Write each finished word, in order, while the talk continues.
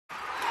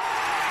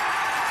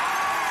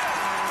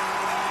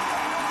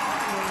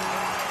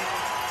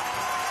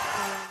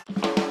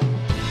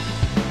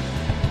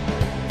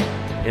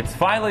It's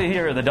finally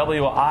here, the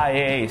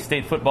WIAA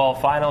State Football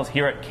Finals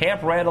here at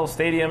Camp Randall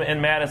Stadium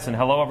in Madison.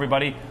 Hello,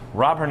 everybody.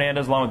 Rob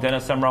Hernandez along with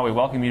Dennis Semrau. We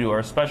welcome you to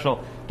our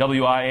special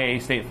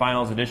WIAA State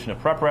Finals edition of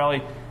Prep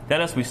Rally.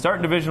 Dennis, we start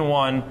in Division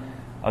I.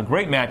 A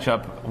great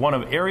matchup, one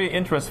of area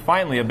interest,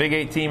 finally, a Big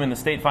 8 team in the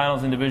state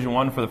finals in Division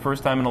I for the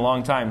first time in a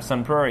long time.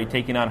 Sun Prairie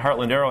taking on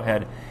Heartland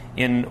Arrowhead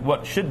in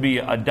what should be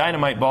a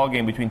dynamite ball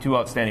game between two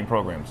outstanding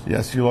programs.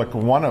 Yes, you look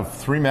one of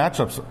three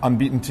matchups,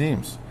 unbeaten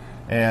teams.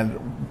 And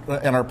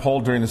in our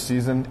poll during the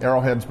season,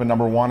 Arrowhead's been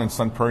number 1 and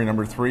Sun Prairie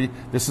number 3.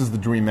 This is the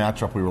dream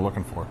matchup we were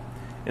looking for.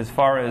 As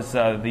far as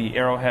the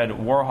Arrowhead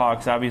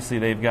Warhawks, obviously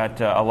they've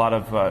got a lot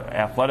of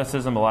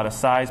athleticism, a lot of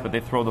size, but they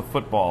throw the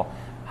football.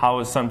 How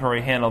has Sun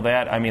Prairie handled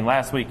that? I mean,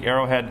 last week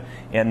Arrowhead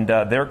and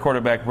their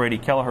quarterback Brady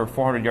Kelleher,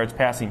 400 yards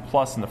passing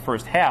plus in the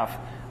first half.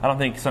 I don't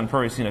think Sun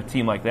Prairie's seen a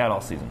team like that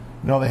all season.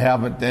 No, they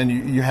haven't. And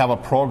you have a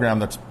program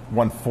that's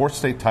won 4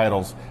 state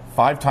titles.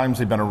 5 times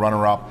they've been a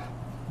runner-up.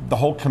 The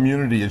whole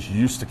community is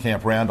used to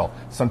Camp Randall.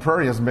 Sun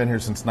Prairie hasn't been here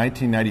since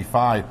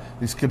 1995.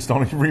 These kids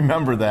don't even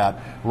remember that.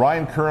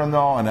 Ryan Curran,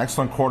 though, an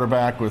excellent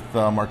quarterback with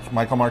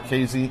Michael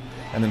Marchese,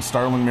 and then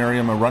Starlin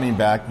Merriam, a running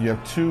back. You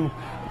have 2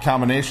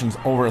 combinations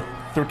over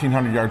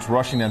 1,300 yards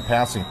rushing and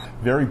passing.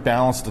 Very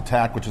balanced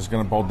attack, which is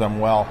going to bode them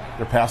well.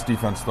 Their pass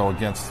defense, though,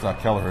 against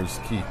Kelleher is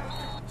key.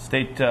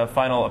 State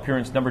final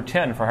appearance number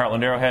 10 for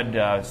Heartland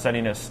Arrowhead,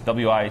 setting a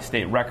WIAA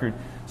state record.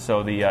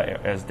 So,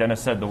 as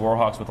Dennis said, the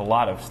Warhawks with a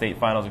lot of state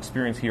finals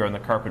experience here on the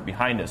carpet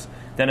behind us.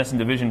 Dennis in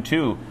Division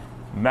II,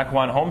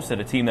 Mequon Homestead,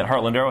 a team that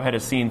Heartland Arrowhead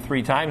has seen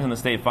 3 times in the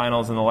state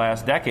finals in the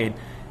last decade.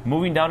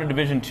 Moving down to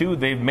Division II,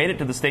 they've made it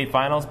to the state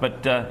finals,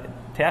 but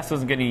task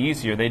doesn't get any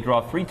easier. They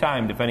draw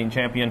 3-time defending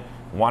champion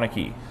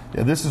Waunakee.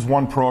 Yeah, this is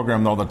one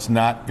program, though, that's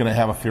not going to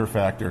have a fear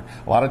factor.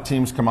 A lot of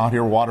teams come out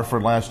here.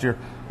 Waterford last year.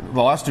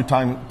 The last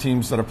 2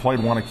 teams that have played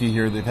Waunakee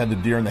here, they've had the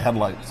deer in the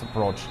headlights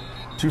approach.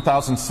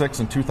 2006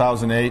 and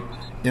 2008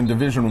 in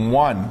Division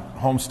I,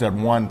 Homestead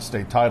won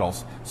state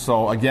titles.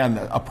 So, again,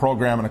 a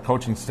program and a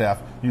coaching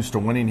staff used to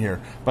winning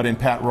here. But in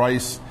Pat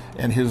Rice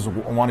and his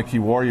Waunakee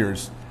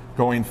Warriors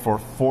going for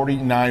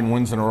 49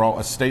 wins in a row,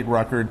 a state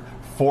record,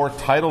 4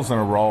 titles in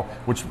a row,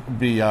 which would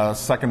be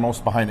second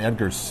most behind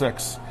Edgar's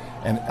 6.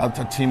 And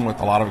a team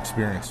with a lot of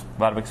experience.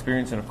 A lot of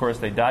experience, and of course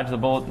they dodged the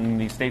bullet in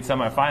the state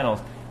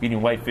semifinals,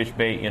 beating Whitefish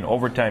Bay in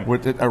overtime.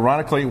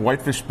 Ironically,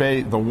 Whitefish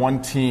Bay, the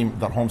one team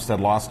that Homestead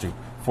lost to,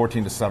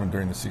 14-7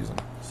 during the season.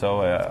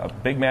 So a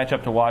big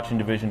matchup to watch in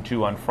Division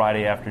II on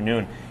Friday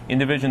afternoon. In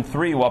Division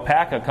III,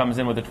 Wapaka comes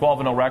in with a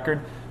 12-0 record.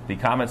 The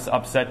Comets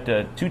upset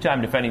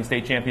 2-time defending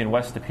state champion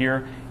West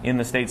Superior in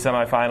the state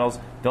semifinals.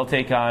 They'll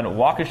take on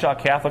Waukesha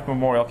Catholic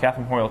Memorial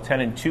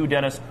 10-2.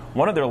 Dennis,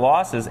 one of their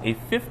losses, a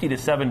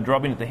 50-7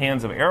 drubbing at the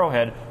hands of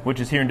Arrowhead, which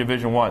is here in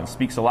Division I.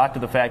 Speaks a lot to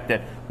the fact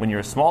that when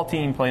you're a small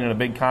team playing in a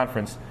big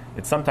conference,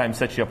 it sometimes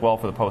sets you up well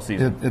for the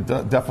postseason. It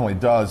definitely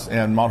does,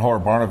 and Mount Horror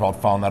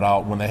Barneveld found that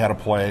out when they had to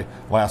play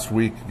last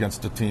week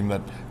against a team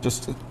that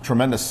just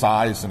tremendous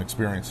size and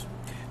experience.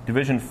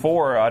 Division IV,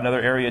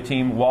 another area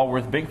team,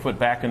 Walworth Bigfoot,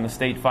 back in the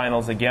state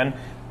finals again.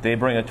 They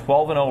bring a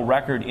 12-0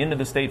 record into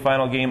the state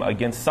final game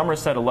against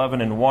Somerset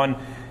 11-1.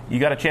 You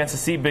got a chance to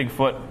see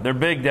Bigfoot. They're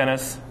big,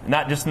 Dennis,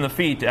 not just in the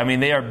feet. I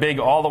mean, they are big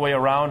all the way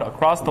around,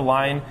 across the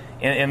line,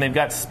 and they've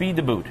got speed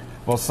to boot.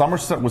 Well,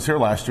 Somerset was here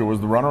last year, was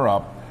the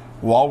runner-up.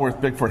 Walworth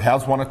Bigfoot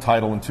has won a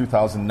title in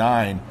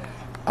 2009.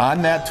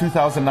 On that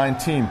 2009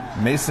 team,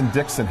 Mason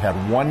Dixon had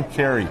 1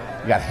 carry.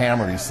 He got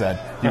hammered, he said.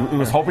 He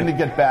was hoping to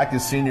get back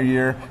his senior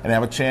year and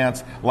have a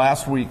chance.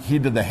 Last week, he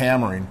did the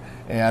hammering.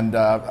 And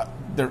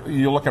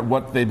you look at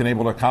what they've been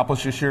able to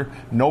accomplish this year,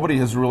 nobody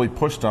has really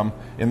pushed them.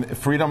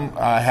 Freedom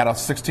had a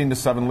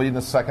 16-7 lead in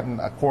the second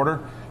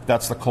quarter.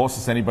 That's the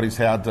closest anybody's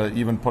had to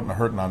even putting a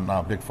hurting on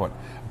Bigfoot.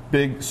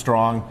 Big,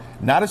 strong,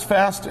 not as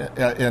fast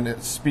and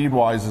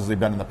speed-wise as they've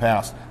been in the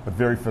past, but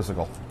very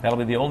physical. That'll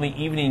be the only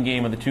evening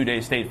game of the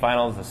 2-day state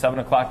finals, the 7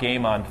 o'clock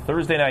game on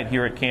Thursday night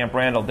here at Camp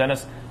Randall.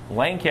 Dennis,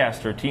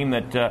 Lancaster, a team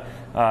that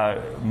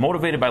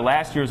motivated by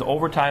last year's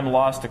overtime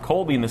loss to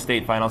Colby in the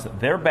state finals,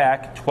 they're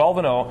back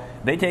 12-0.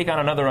 They take on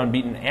another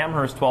unbeaten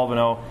Amherst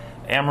 12-0.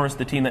 Amherst,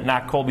 the team that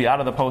knocked Colby out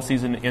of the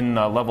postseason in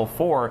level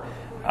 4.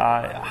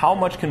 How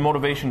much can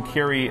motivation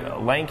carry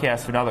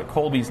Lancaster now that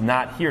Colby's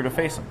not here to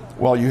face them?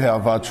 Well, you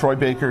have Troy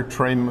Baker,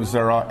 Trey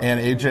Mazzara, and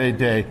A.J.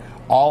 Day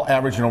all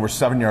averaging over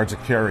 7 yards a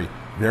carry.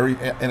 Very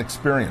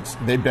inexperienced.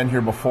 They've been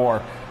here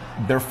before.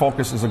 Their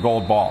focus is a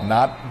gold ball.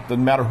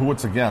 Doesn't matter who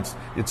it's against.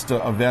 It's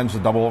to avenge the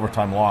double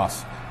overtime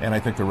loss, and I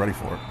think they're ready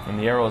for it. And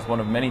the Arrow is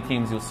one of many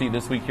teams you'll see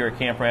this week here at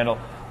Camp Randall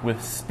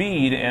with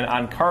speed, and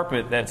on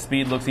carpet that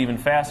speed looks even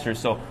faster.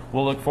 So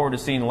we'll look forward to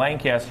seeing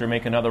Lancaster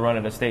make another run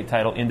at a state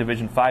title in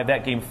Division 5.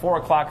 That game 4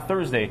 o'clock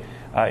Thursday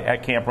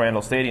at Camp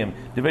Randall Stadium.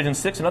 Division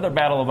 6, another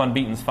battle of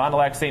unbeatens. Fond du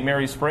Lac St.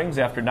 Mary's Springs,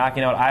 after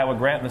knocking out Iowa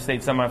Grant in the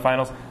state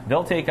semifinals,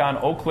 they'll take on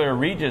Eau Claire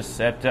Regis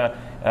at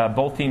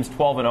both teams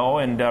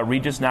 12-0, and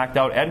Regis knocked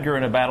out Edgar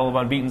in a battle of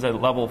unbeatens at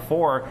level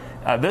 4.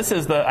 This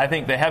is, I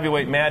think, the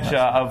heavyweight match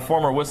of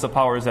former WISA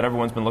powers that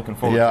everyone's been looking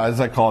forward to. Yeah, as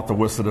I call it, the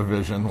WISA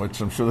division,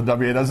 which I'm sure the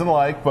WA doesn't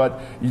like,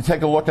 but you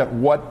take a look at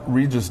what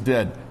Regis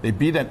did. They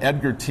beat an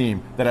Edgar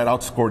team that had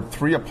outscored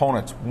 3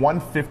 opponents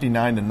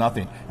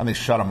 159-0, and they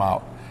shut them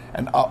out.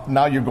 And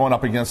now you're going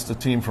up against a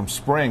team from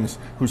Springs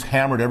who's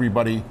hammered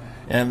everybody.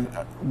 And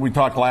we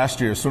talked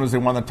last year, as soon as they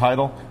won the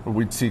title,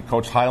 we'd see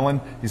Coach Highland.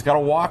 He's got a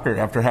walker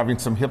after having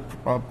some hip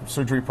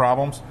surgery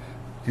problems.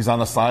 He's on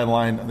the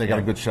sideline. They got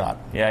a good shot.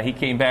 Yeah, he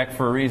came back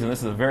for a reason. This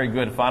is a very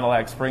good Fond du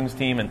Lac Springs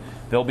team, and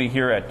they'll be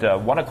here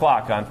at 1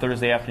 o'clock on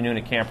Thursday afternoon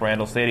at Camp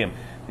Randall Stadium.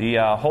 The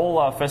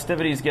whole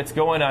festivities gets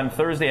going on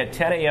Thursday at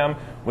 10 a.m.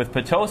 with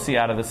Potosi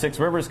out of the Six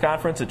Rivers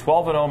Conference at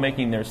 12-0,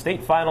 making their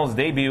state finals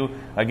debut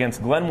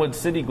against Glenwood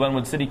City.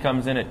 Glenwood City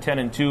comes in at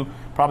 10-2,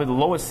 probably the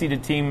lowest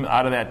seeded team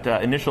out of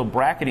that initial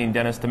bracketing,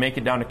 Dennis, to make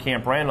it down to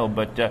Camp Randall.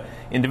 But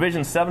in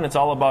Division 7, it's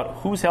all about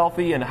who's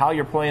healthy and how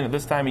you're playing at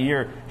this time of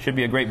year. Should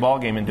be a great ball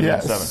game in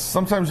Division 7.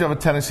 Sometimes you have a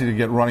tendency to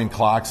get running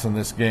clocks in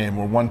this game,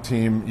 where one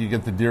team, you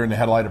get the deer in the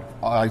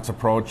headlights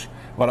approach,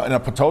 but in a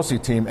Potosi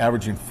team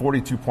averaging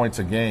 42 points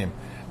a game,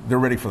 they're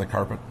ready for the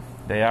carpet.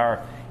 They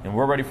are. And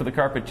we're ready for the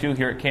carpet, too,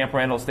 here at Camp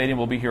Randall Stadium.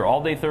 We'll be here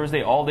all day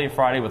Thursday, all day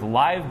Friday with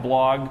live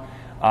blog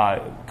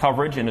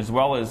coverage, and as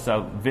well as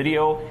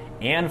video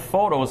and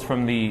photos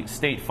from the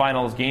state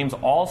finals games,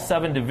 all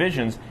 7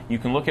 divisions. You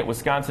can look at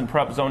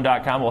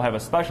WisconsinPrepZone.com. We'll have a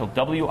special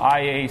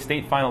WIAA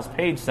state finals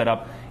page set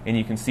up, and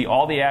you can see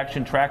all the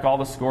action, track all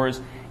the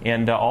scores,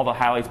 and all the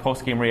highlights,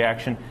 post-game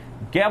reaction.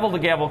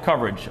 Gavel-to-gavel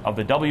coverage of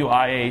the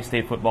WIAA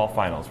State Football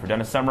Finals. For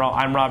Dennis Semrau,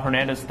 I'm Rob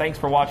Hernandez. Thanks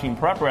for watching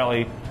Prep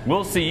Rally.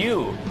 We'll see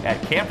you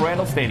at Camp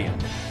Randall Stadium.